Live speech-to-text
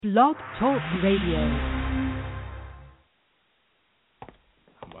Blog Talk Radio.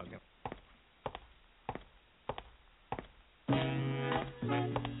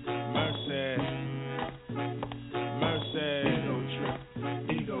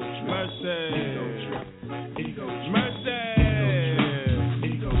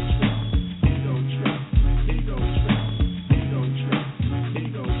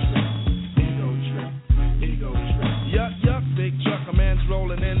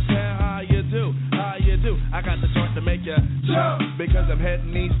 Because I'm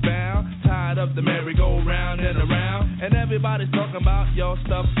heading eastbound, tired of the merry-go-round and around. And everybody's talking about your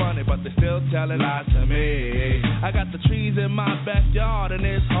stuff funny, but they're still telling lies to me. I got the trees in my backyard, and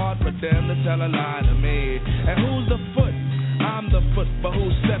it's hard for them to tell a lie to me. And who's the foot? I'm the foot, but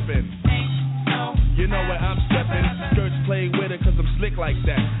who's stepping? You know where I'm stepping. Skirts play with it cause I'm slick like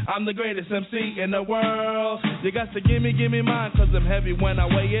that. I'm the greatest MC in the world. You got to give me mine cause I'm heavy when I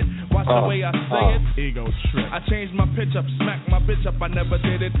weigh it. Watch the way I say it. Ego trip. I changed my pitch up, smack my bitch up, I never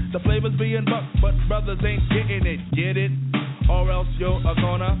did it. The flavor's being bucked, but brothers ain't getting it. Get it? Or else you're a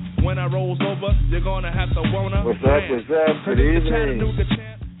gonna. When I rolls over, you're gonna have to wanna. What's up? Good evening.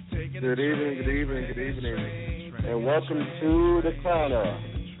 Good evening. And welcome to the Clown Hour.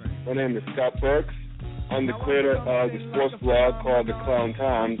 My name is Scott Burks. I'm the creator of the sports blog called The Clown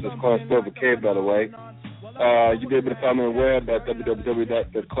Times. It's called Spelled with K, by the way. You'll be able to find me on the web at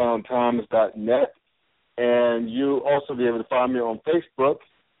www.theclowntimes.net. And you'll also be able to find me on Facebook.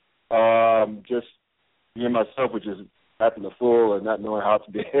 Just me and myself, which is acting a fool and not knowing how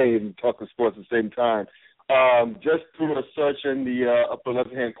to behave and talking sports at the same time. Just through a search in the upper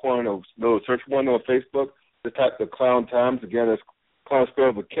left-hand corner of the search window on Facebook, just type The Clown Times. Again, it's Clown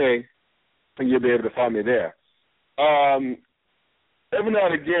spelled with K. And you'll be able to find me there. Every now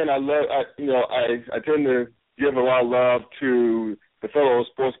and again, I tend to give a lot of love to the fellow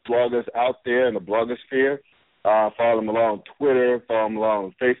sports bloggers out there in the blogosphere. Follow them along on Twitter, follow them along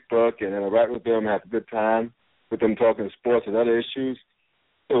on Facebook, and interact with them, have a good time with them talking sports and other issues.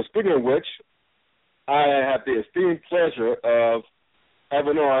 So speaking of which, I have the esteemed pleasure of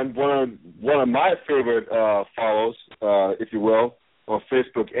having on one of my favorite follows, if you will, on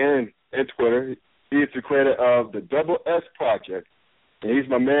Facebook and Twitter. He's the creator of the Double S Project, and he's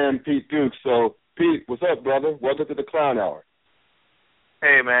my man, Pete Dukes. So, Pete, what's up, brother? Welcome to the Clown Hour.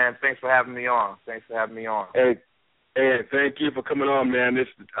 Hey, man, thanks for having me on. Hey, thank you for coming on, man.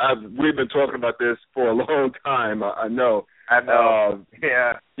 We've been talking about this for a long time, I know.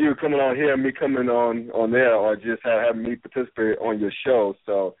 Yeah. You coming on here, me coming on there, or just having me participate on your show.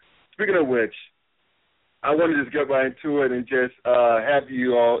 So, speaking of which, I want to just get right into it and just have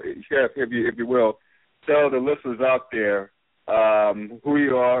you all, if you will, tell the listeners out there who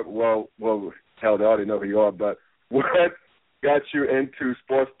you are. Well, hell, they already know who you are, but what got you into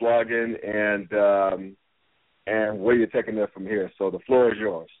sports blogging and where you're taking it from here. So the floor is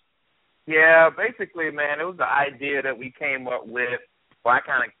yours. Yeah, basically, man, it was the idea that we came up with. Well, I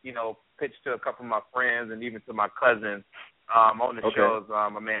kind of, pitched to a couple of my friends and even to my cousins. On the shows,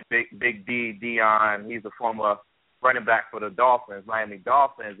 my man Big D, Dion, he's a former running back for the Miami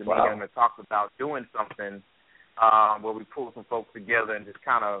Dolphins, and we had talked about doing something where we pull some folks together and just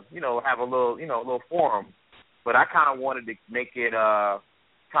kind of, have a little forum. But I kind of wanted to make it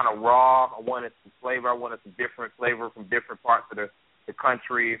kind of raw. I wanted some flavor. I wanted some different flavor from different parts of the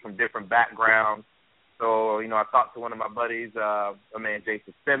country, from different backgrounds. So, I talked to one of my buddies, my man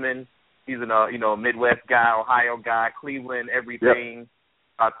Jason Simmons. He's a Midwest guy, Ohio guy, Cleveland, everything. Yep.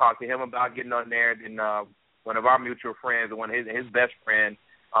 I talked to him about getting on there. Then one of our mutual friends, one of his best friend,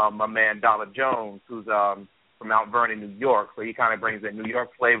 my man Dollar Jones, who's from Mount Vernon, New York. So he kind of brings that New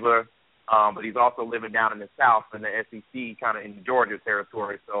York flavor, but he's also living down in the South in the SEC, kind of in Georgia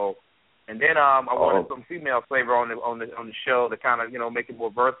territory. So, and then I wanted some female flavor on the show to kind of make it more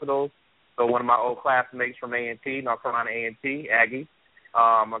versatile. So one of my old classmates from A&T, North Carolina A&T, Aggie.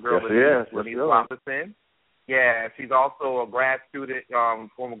 My girl Lenise Robinson. Yeah, she's also a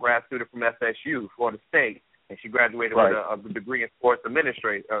former grad student from FSU, Florida State, and she graduated with a degree in sports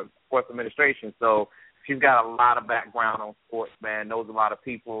administration. So she's got a lot of background on sports, man, knows a lot of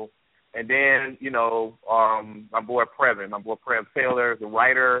people. And then, my boy Prev Taylor, the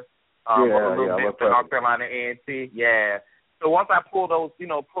writer, a little bit from North Carolina A&T. Yeah. So once I pull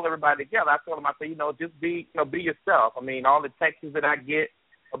everybody together, I told them, just be yourself. I mean, all the texts that I get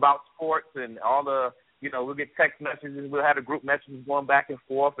about sports and all the, we'll get text messages. We'll have the group messages going back and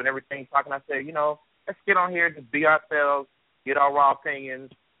forth and everything talking. I said, let's get on here, just be ourselves, get our raw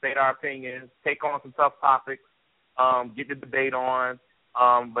opinions, state our opinions, take on some tough topics, get the debate on,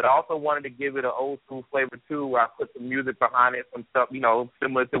 But I also wanted to give it an old school flavor too, where I put some music behind it, some stuff,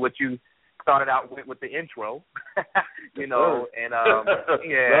 similar to what you started out with the intro, and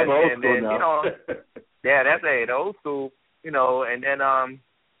yeah, and then yeah, that's the old school, and then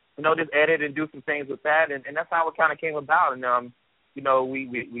just edit and do some things with that, and that's how it kind of came about, and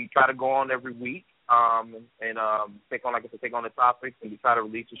we try to go on every week, and take on the topics, and we try to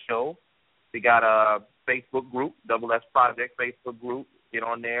release a show. We got a Facebook group, Double S Project Facebook group. Get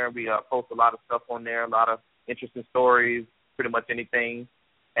on there. We post a lot of stuff on there, a lot of interesting stories, pretty much anything.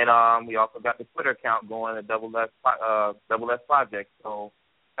 And we also got the Twitter account going at Double S Project. So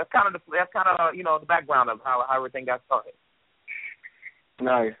that's kind of the background of how everything got started.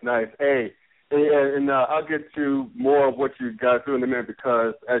 Nice. Hey, and I'll get to more of what you guys do in a minute,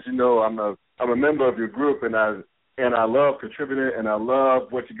 because as you know, I'm a member of your group, and I love contributing, and I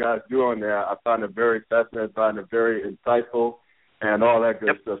love what you guys do on there. I find it very fascinating, find it very insightful, and all that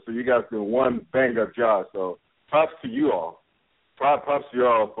good stuff. So you guys do one bang-up job. So props to you all. Props to you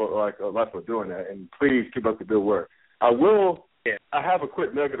all for doing that, and please keep up the good work. I have a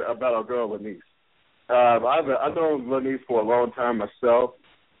quick nugget about our girl, Lanice. I've known Lanice for a long time myself,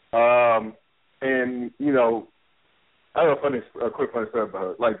 and, I have a quick funny story about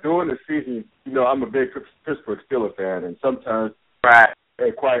her. Like, during the season, I'm a big Pittsburgh Steelers fan, and sometimes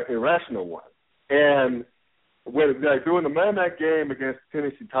a quite irrational one. And during the Monday night game against the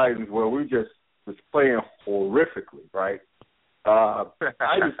Tennessee Titans, where we just was playing horrifically, right? I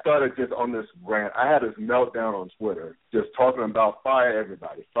just started just on this rant. I had this meltdown on Twitter, just talking about fire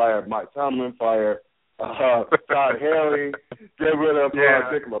everybody. Fire Mike Tomlin, fire Todd Haley, get rid of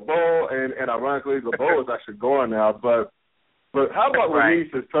Dick LeBeau, and ironically, LeBeau is actually gone now. But how about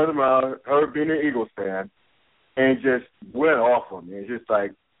Louise just turned around, her being an Eagles fan, and just went off on me. It's just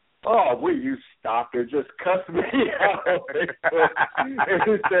like, oh, will you stop it? Just cuss me out.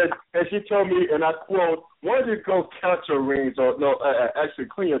 And she told me, and I quote, why don't you go count your rings, or actually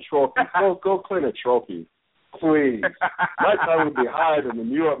clean your trophy. Go clean a trophy, please. My time would be higher than the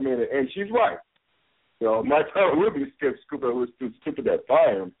New York Minute, and she's right. My time would be stupid that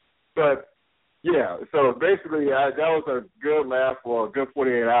fire him. But, yeah, so basically that was a good laugh for a good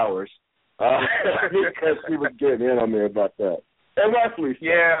 48 hours because she was getting in on me about that. And rightfully so.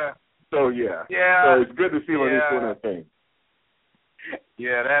 Yeah. So, yeah. So it's good to see Lanice doing that thing.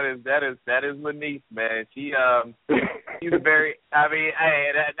 Yeah, that is Lanice, man. She's very.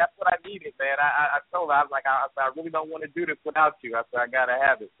 That's what I needed, man. I told her, I was like, I really don't want to do this without you. I said, I gotta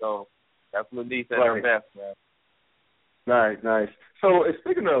have it. So that's Lanice at her best, man. Nice. So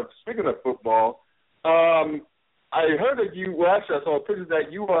speaking of football, I heard that I saw pictures that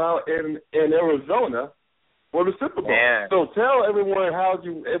you were out in Arizona for the Super Bowl. Yeah. So tell everyone how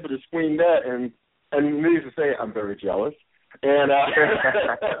you were able to screen that, and needless to say, I'm very jealous. And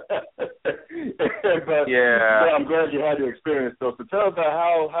but I'm glad you had the experience. So tell us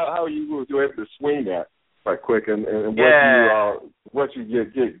about how you were able to swing that right quick, and what you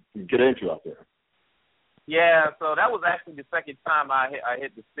get into out there. Yeah, so that was actually the second time I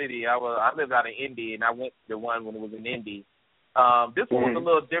hit the city. I lived out in Indy, and I went to the one when it was in Indy. This one was a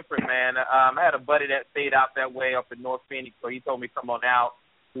little different, man. I had a buddy that stayed out that way up in North Phoenix, so he told me come on out.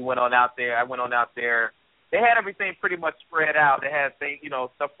 We went on out there. I went on out there. They had everything pretty much spread out. They had things,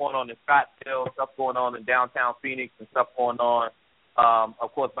 stuff going on in Scottsdale, stuff going on in downtown Phoenix, and stuff going on,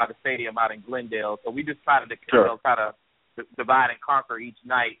 of course, by the stadium out in Glendale. So we just tried to, kind of divide and conquer each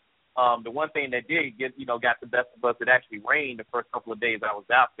night. The one thing that did got the best of us, it actually rained the first couple of days I was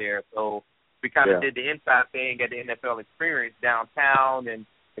out there. So we kind of did the inside thing at the NFL Experience downtown. And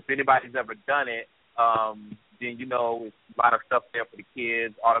if anybody's ever done it, then it's a lot of stuff there for the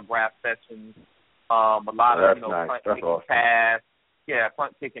kids, autograph sessions. A lot of, punt, kick, and pass. Yeah,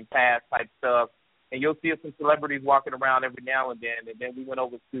 punt, kick, and pass type stuff. And you'll see some celebrities walking around every now and then. And then we went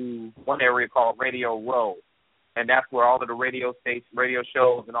over to one area called Radio Row. And that's where all of the radio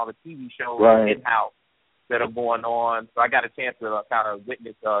shows and all the TV shows in-house that are going on. So I got a chance to kind of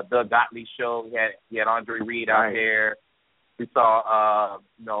witness Doug Gottlieb's show. He had Andre Reed out there. We saw,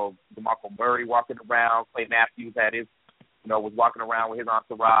 DeMarco Murray walking around. Clay Matthews had his was walking around with his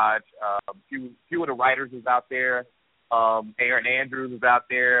entourage. Few of the writers was out there. Aaron Andrews was out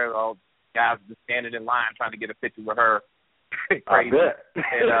there. Guys just standing in line trying to get a picture with her. Crazy. I bet.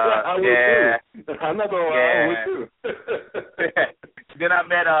 And, I would too. I'm not going to lie, I would too. Then I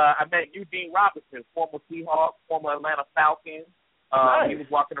met Eugene Robinson, former Seahawk, former Atlanta Falcon. He was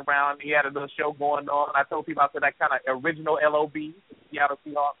walking around. He had a little show going on. I told people I said that kind of original LOB, Seattle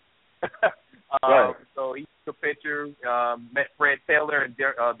Seahawks. So he took a picture, met Fred Taylor and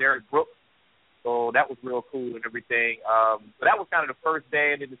Derek Brooks. So that was real cool and everything. So that was kind of the first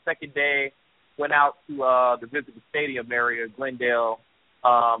day. And then the second day, went out to visit the stadium area, Glendale.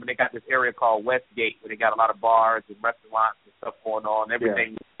 And they got this area called Westgate where they got a lot of bars and restaurants and stuff going on.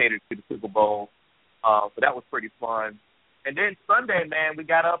 Everything was catered to the Super Bowl. So that was pretty fun. And then Sunday, man, we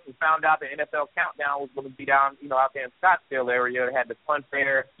got up and found out the NFL Countdown was going to be down, out there in Scottsdale area. They had the fun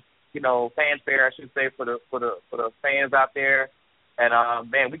fair, fanfare, I should say, for the fans out there. And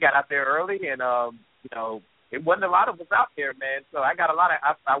man, we got out there early, and it wasn't a lot of us out there, man. So I got a lot of.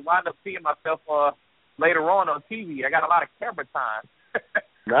 I wound up seeing myself later on TV. I got a lot of camera time.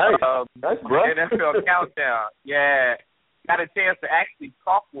 Nice, nice, bro. NFL Countdown, yeah. Got a chance to actually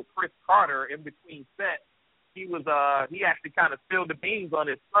talk with Chris Carter in between sets. He actually kind of spilled the beans on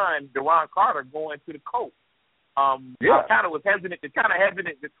his son, Deron Carter, going to the Colts. I kind of was hesitant to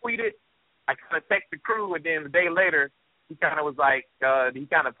tweet it. I kind of texted the crew, and then a day later, he kind of was like, he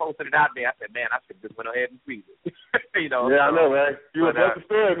kind of posted it out there. I said, man, I should just went ahead and tweet it. Yeah, I know, man. You were about to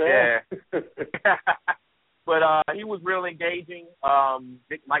say it, man. Yeah. But he was real engaging.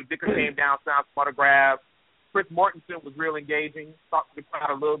 Mike Dicker came down, signed some autographs. Chris Mortensen was real engaging. Talked to the crowd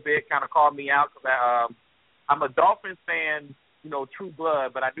a little bit, kind of called me out because I'm a Dolphins fan, true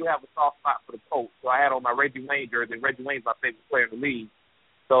blood, but I do have a soft spot for the Colts. So I had on my Reggie Wayne jersey, and Reggie Wayne's my favorite player in the league.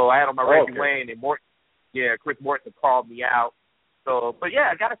 So I had on my Reggie Wayne, and Chris Mortensen called me out. So, but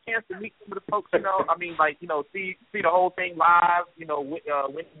yeah, I got a chance to meet some of the folks, see the whole thing live,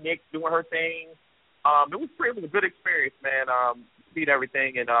 Wendy Nick doing her thing. It was a good experience, man. See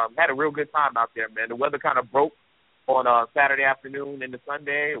everything, and had a real good time out there, man. The weather kind of broke on Saturday afternoon into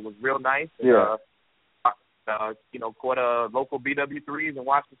Sunday. It was real nice. Yeah. Caught a local BW3s and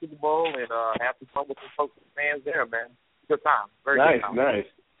watched the Super Bowl and had some fun with some folks and fans there, man. Good time. Very good time. Nice.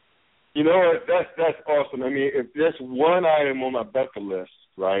 You know what? That's awesome. I mean, if there's one item on my bucket list,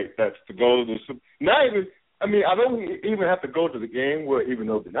 right, that's to go to the Super. I don't even have to go to the game. Well, even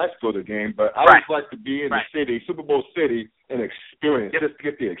though it'd be nice to go to the game, but I would like to be in the city, Super Bowl city, and experience just to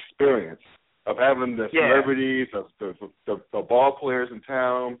get the experience of having the celebrities, of the ball players in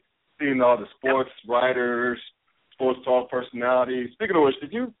town. Seeing all the sports writers, sports talk personalities. Speaking of which,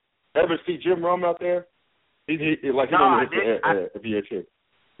 did you ever see Jim Rome out there? I didn't.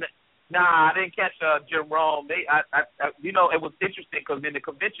 Nah, I didn't catch Jim Rome. It was interesting because in the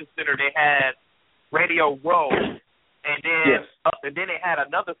convention center they had Radio Row, and then they had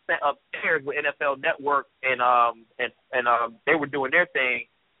another set upstairs with NFL Network, and they were doing their thing.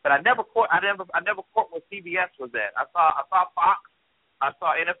 But I never caught where CBS was at. I saw Fox. I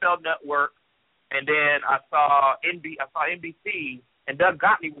saw NFL Network, and then I saw NBC, and Doug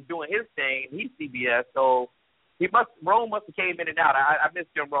Gottlieb was doing his thing. He's CBS, so Rome must have came in and out. I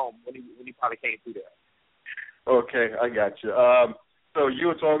missed Jim Rome when he probably came through there. Okay, I got you. So you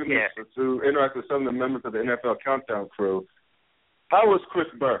were talking to interact with some of the members of the NFL Countdown crew. How was Chris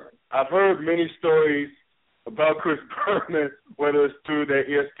Berman? I've heard many stories about Chris Berman, whether it's through their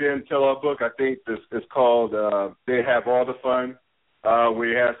ESPN tell-all book. I think this is called They Have All the Fun. Where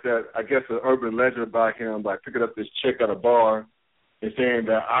he has that, I guess, an urban legend about him, like picking up this chick at a bar and saying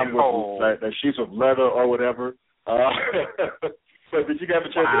that that she's with leather or whatever. But did you have a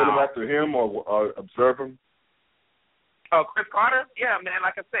chance to interact with him or observe him? Oh, Chris Carter? Yeah, man.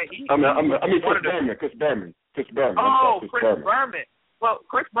 Like I said, Chris Berman. Chris Berman. Well,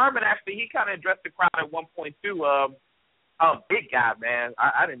 Chris Berman actually he kind of addressed the crowd at one point too. Big guy, man.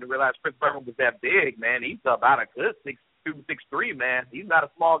 I didn't realize Chris Berman was that big, man. He's about a good 6'2", 6'3", man. He's not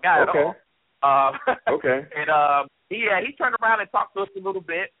a small guy at all. Okay. And he turned around and talked to us a little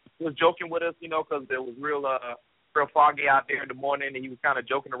bit. He was joking with us, because it was real foggy out there in the morning, and he was kind of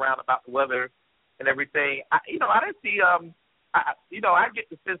joking around about the weather and everything. I didn't see. I get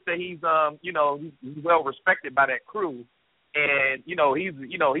the sense that he's he's well respected by that crew, and he's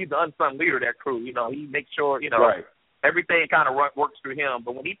the unsung leader of that crew. He makes sure everything kind of works through him.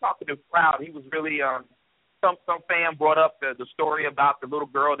 But when he talked to the crowd, he was really Some fan brought up the story about the little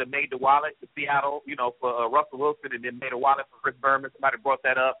girl that made the wallet to Seattle, for Russell Wilson, and then made a wallet for Chris Berman. Somebody brought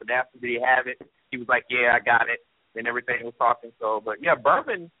that up and asked him, did he have it? He was like, yeah, I got it, and everything was talking. So, but yeah,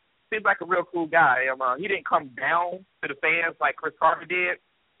 Berman seems like a real cool guy. He didn't come down to the fans like Chris Carter did.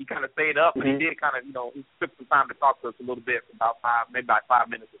 He kind of stayed up, but he did kind of, he took some time to talk to us a little bit for about 5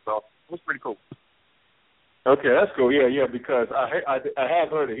 minutes or so. It was pretty cool. Okay, that's cool. Yeah, because I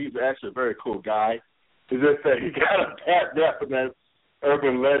have heard that he's actually a very cool guy. It's just that he got a bad rap in that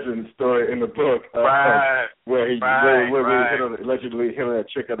urban legend story in the book, where he allegedly hit that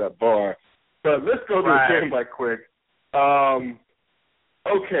chick at that bar. But let's go to the game right quick.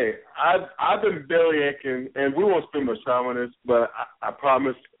 Okay, I've been bellyaching, and we won't spend much time on this, but I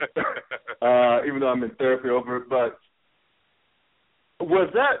promise, even though I'm in therapy over it, but was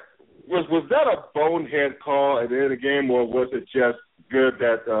that a bonehead call at the end of the game, or was it just good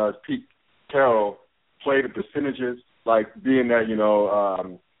that Pete Carroll played the percentages, like being that,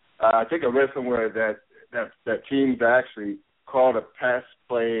 I think I read somewhere that teams actually called a pass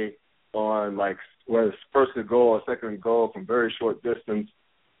play on, like, whether it's first and goal or second and goal from very short distance,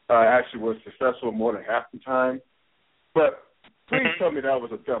 actually was successful more than half the time. But please tell me that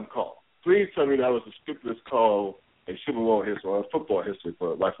was a dumb call. Please tell me that was the stupidest call in Super Bowl history or football history,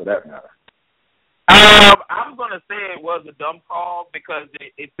 for that matter. I'm going to say it was a dumb call because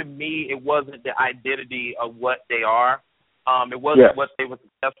to me, it wasn't the identity of what they are. It wasn't what they were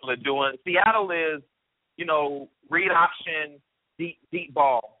successful at doing. Seattle is, read option, deep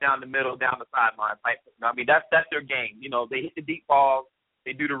ball down the middle, down the sideline. I mean, that's their game. They hit the deep balls,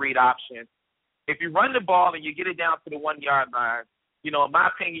 they do the read option. If you run the ball and you get it down to the 1 yard line, in my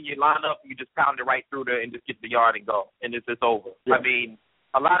opinion, you line up, you just pound it right through there and just get the yard and go, and it's just over. Yeah. I mean,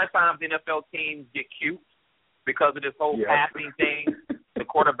 a lot of times NFL teams get cute because of this whole passing thing. The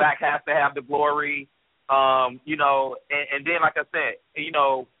quarterback has to have the glory, and then, like I said,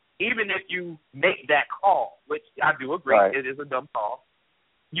 even if you make that call, which I do agree, it is a dumb call,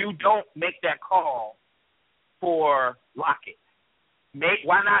 you don't make that call for Lockett.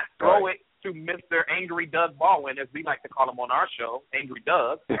 Why not throw it to Mr. Angry Doug Baldwin, as we like to call him on our show, Angry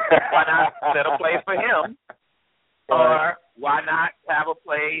Doug? Why not set a play for him? Or why not have a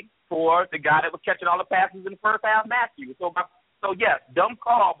play for the guy that was catching all the passes in the first half, Matthew? So yes, dumb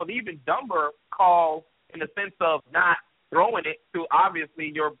call, but even dumber call in the sense of not throwing it to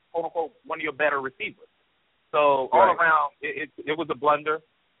obviously your quote-unquote one of your better receivers. So all around, it was a blunder.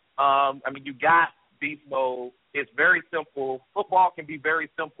 I mean, you got beast mode. It's very simple. Football can be very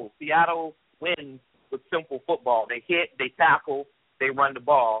simple. Seattle wins with simple football. They hit, they tackle, they run the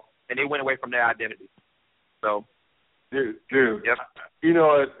ball, and they went away from their identity. So, dude, yep.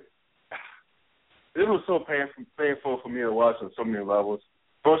 It was so painful for me to watch on so many levels.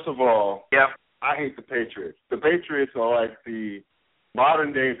 First of all, I hate the Patriots. The Patriots are like the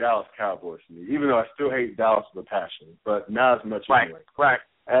modern-day Dallas Cowboys to me, even though I still hate Dallas with a passion, but not as much anyway. Right.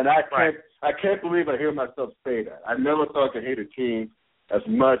 And I can't believe I hear myself say that. I never thought I hate a team as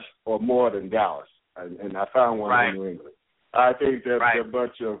much or more than Dallas, and I found one in New England. I think they're a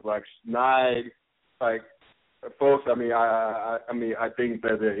bunch of like snide, like folks. I mean, I think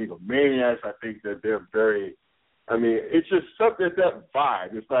that they're egomaniacs. I think that they're very. I mean, it's just something, that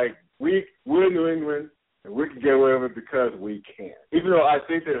vibe. It's like we're New England and we can get away with it because we can. Even though I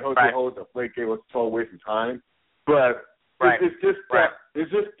think that the whole deflate game was a total waste of time, but. It's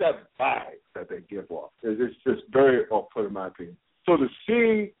just that vibe that they give off. It's just very off-putting in my opinion. So to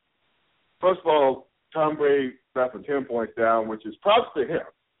see, first of all, Tom Brady got from 10 points down, which is props to him.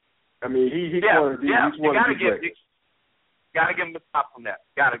 I mean, he's one of the greatest. Got to give him a stop on that.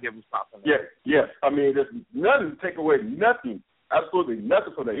 Yes. I mean, there's nothing to take away, nothing, absolutely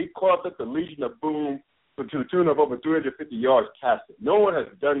nothing from that. He caught up the Legion of Boom to the tune of over 350 yards casted. No one has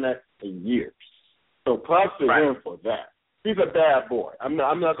done that in years. So props to him for that. He's a bad boy. I'm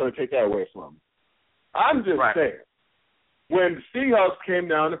not going to take that away from him. I'm just saying, when the Seahawks came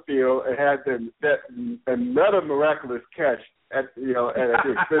down the field and had another miraculous catch at the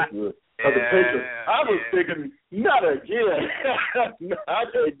expense of the Patriots, I was thinking, not again.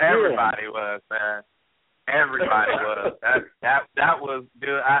 Not again. Everybody was, man. Everybody was. That was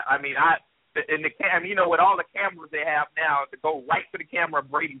good. I mean, with all the cameras they have now, to go right to the camera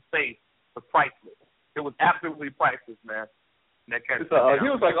of Brady's face was priceless. It was absolutely priceless, man. He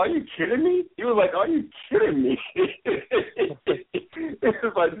was like, "Are you kidding me?" He was like, "Are you kidding me?" It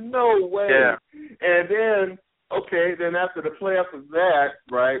was like, no way. Yeah. And then after the play after that,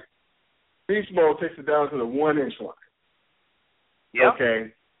 right, Beast Mode takes it down to the 1-inch line. Yeah.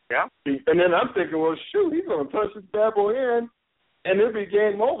 Okay. Yeah. And then I'm thinking, well, shoot, he's going to touch this bad boy in, and it'll be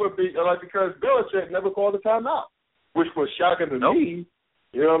game over because Belichick never called a timeout, which was shocking to me.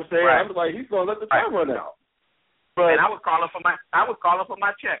 You know what I'm saying? Right. I was like, he's going to let the time run out. But and I was calling for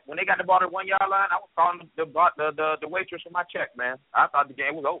my check. When they got the ball at 1 yard line, I was calling the waitress for my check, man. I thought the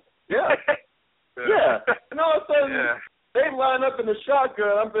game was over. Yeah. Yeah. And all of a sudden, they line up in the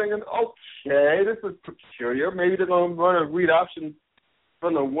shotgun. I'm thinking, okay, this is peculiar. Maybe they're going to run a read option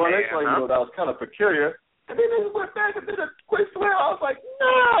from the 1-inch line. That was kind of peculiar. And then they went back and did a quick flare. I was like,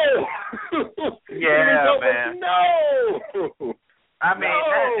 no. Yeah, man. No. I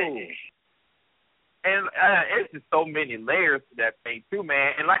mean, and it's just so many layers to that thing, too,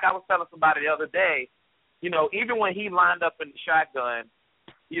 man. And like I was telling somebody the other day, even when he lined up in the shotgun,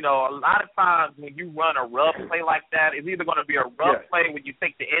 a lot of times when you run a rub play like that, it's either going to be a rub play when you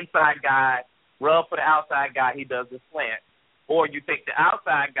take the inside guy, rub for the outside guy, he does the slant. Or you take the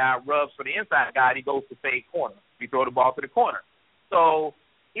outside guy, rubs for the inside guy, and he goes to fade corner. You throw the ball to the corner. So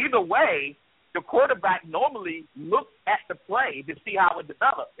either way, the quarterback normally looks at the play to see how it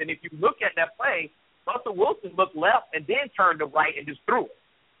develops. And if you look at that play, Russell Wilson looked left and then turned to right and just threw it.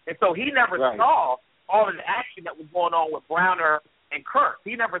 And so he never saw all of the action that was going on with Browner and Kirk.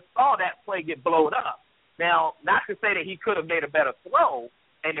 He never saw that play get blown up. Now, not to say that he could have made a better throw,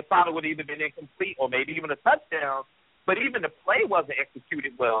 and it probably would have either been incomplete or maybe even a touchdown, but even the play wasn't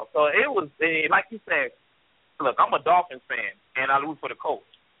executed well. So it was, like you said, look, I'm a Dolphins fan, and I root for the Colts.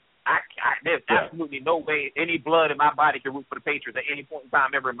 There's absolutely no way any blood in my body can root for the Patriots at any point in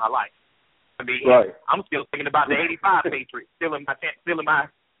time ever in my life. I mean, I'm still thinking about the '85 Patriots, still in my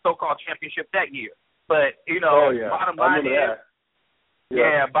so-called championship that year. But, bottom line is,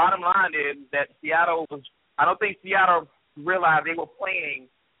 bottom line is that I don't think Seattle realized they were playing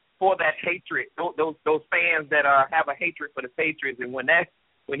for that hatred, those fans that have a hatred for the Patriots. And when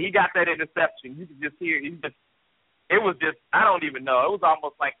he got that interception, you could just hear, it was just, I don't even know. It was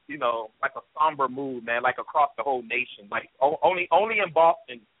almost like, like a somber mood, man, like across the whole nation. Like only in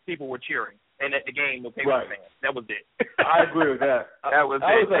Boston people were cheering. And at the game, the Patriots fans. That was it. I agree with that. I was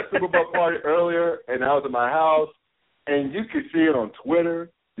at Super Bowl party earlier, and I was at my house, and you could see it on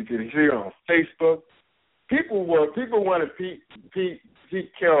Twitter. You could see it on Facebook. People wanted Pete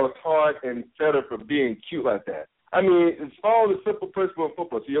Carroll's heart and set up for being cute like that. I mean, it's all the simple principle of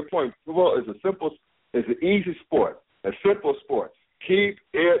football. To your point, football is it's an easy sport, a simple sport. Keep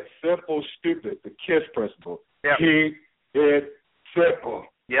it simple, stupid. The KISS principle. Yep. Keep it simple.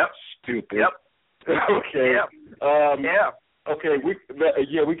 Yep. Stupid. Yep. Okay. Yep. Okay.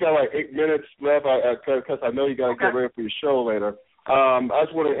 We got like 8 minutes left because I know you got to get ready for your show later. I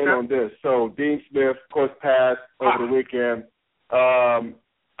just want to end on this. So Dean Smith, of course, passed over the weekend. I'm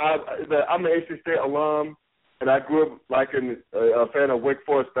an AC State alum, and I grew up liking a fan of Wake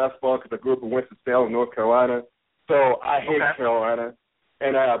Forest basketball because I grew up in Winston-Salem, North Carolina. So I hate Carolina,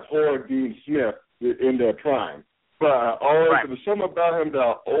 and I abhor Dean Smith in their prime. But there was something about him that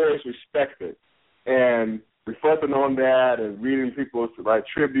I always respected. And reflecting on that and reading people's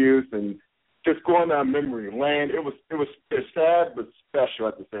tributes and just going down memory lane, it was sad but special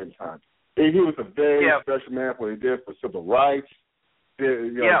at the same time. He was a very special man for what he did for civil rights,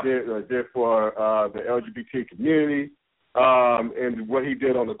 did for the LGBT community, and what he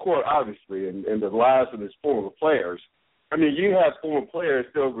did on the court, obviously, and the lives of his former players. I mean, you have former players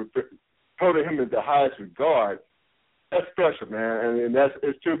still holding him in the highest regard. That's special, man, and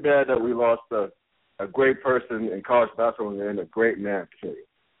it's too bad that we lost a great person in college basketball and a great man, period.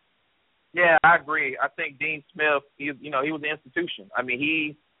 Yeah, I agree. I think Dean Smith, he was an institution. I mean,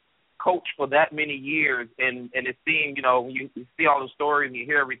 he coached for that many years, and it seemed, when you see all the stories and you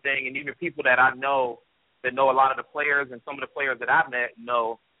hear everything, and even people that I know that know a lot of the players and some of the players that I've met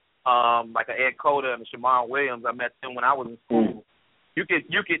know, like Ed Cota and Shamon Williams, I met them when I was in school. You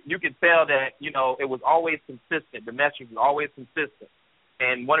could tell that, it was always consistent. The message was always consistent.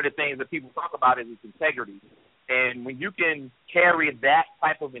 And one of the things that people talk about is its integrity. And when you can carry that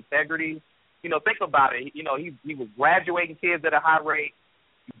type of integrity, think about it. He was graduating kids at a high rate.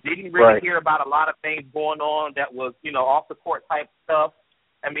 You didn't really hear about a lot of things going on that was, off the court type stuff.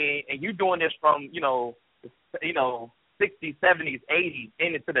 I mean, and you doing this from, 60s, 70s, 80s,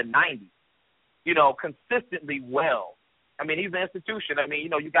 into the 90s, consistently well. I mean, he's an institution. I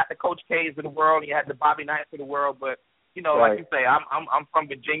mean, you got the Coach K's of the world, and you had the Bobby Knights of the world, but like you say, I'm from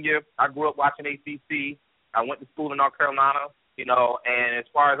Virginia. I grew up watching ACC. I went to school in North Carolina, and as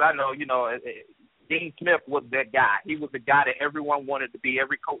far as I know, Dean Smith was that guy. He was the guy that everyone wanted to be,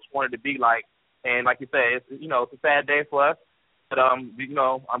 every coach wanted to be like. And like you said, it's a sad day for us, but I'm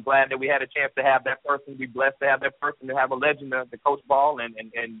glad that we had a chance to have that person, be blessed to have that person, to have a legend to coach ball and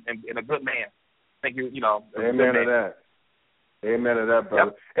a good man. Thank you, Amen to that. Amen to that,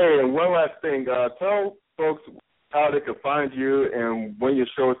 brother. Yep. Hey, and one last thing. Tell folks how they can find you and when your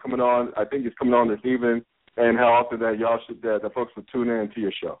show is coming on. I think it's coming on this evening, and how often that the folks will tune in to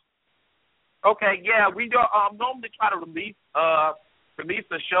your show. Okay, yeah, we normally try to release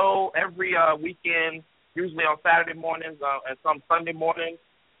a show every weekend, usually on Saturday mornings and some Sunday mornings.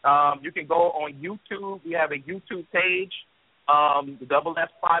 You can go on YouTube. We have a YouTube page, the Double S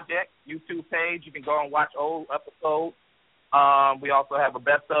Project YouTube page. You can go and watch old episodes. We also have a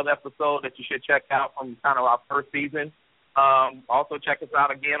best of episode that you should check out from kind of our first season. Also check us out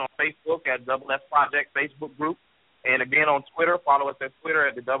again on Facebook at Double S Project Facebook group. And again on Twitter, follow us at Twitter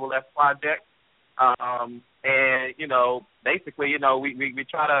at the Double S Project. And, basically, we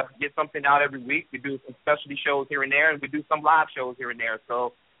try to get something out every week. We do some specialty shows here and there, and we do some live shows here and there.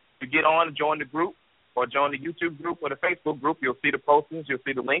 So if you get on and join the group or join the YouTube group or the Facebook group, you'll see the postings, you'll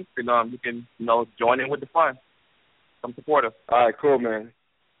see the links, and you can, join in with the fun. Come support us. All right, cool, man.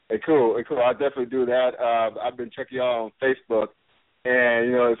 Hey, cool. I'll definitely do that. I've been checking y'all on Facebook,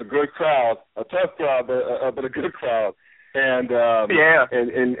 and, it's a good crowd, a tough crowd, but a good crowd. And, yeah.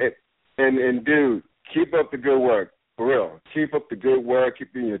 And dude, keep up the good work, for real. Keep up the good work.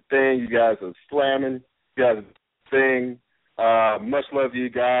 Keep doing your thing. You guys are slamming. You guys are thing. Much love to you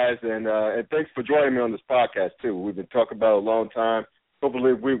guys, and thanks for joining me on this podcast, too. We've been talking about it a long time.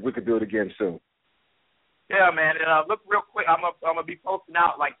 Hopefully we could do it again soon. Yeah, man. And look real quick. I'm gonna be posting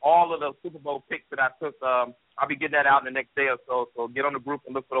out like all of the Super Bowl picks that I took. I'll be getting that out in the next day or so. So get on the group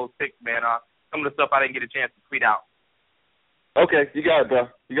and look for those picks, man. Some of the stuff I didn't get a chance to tweet out. Okay, you got it, bro.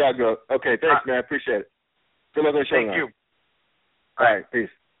 You got to go. Okay, thanks, man. Appreciate it. Good luck on the show. Thank you. All right, peace.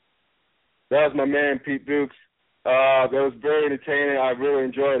 That was my man, Pete Dukes. That was very entertaining. I really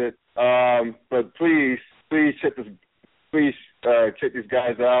enjoyed it. But please check these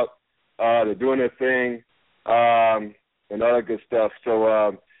guys out. They're doing their thing, and all that good stuff. So,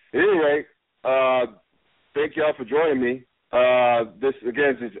 at any rate, thank y'all for joining me.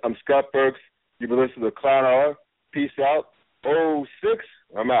 I'm Scott Burks. You've been listening to Clown Hour. Peace out. 06.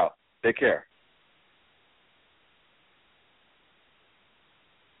 I'm out. Take care.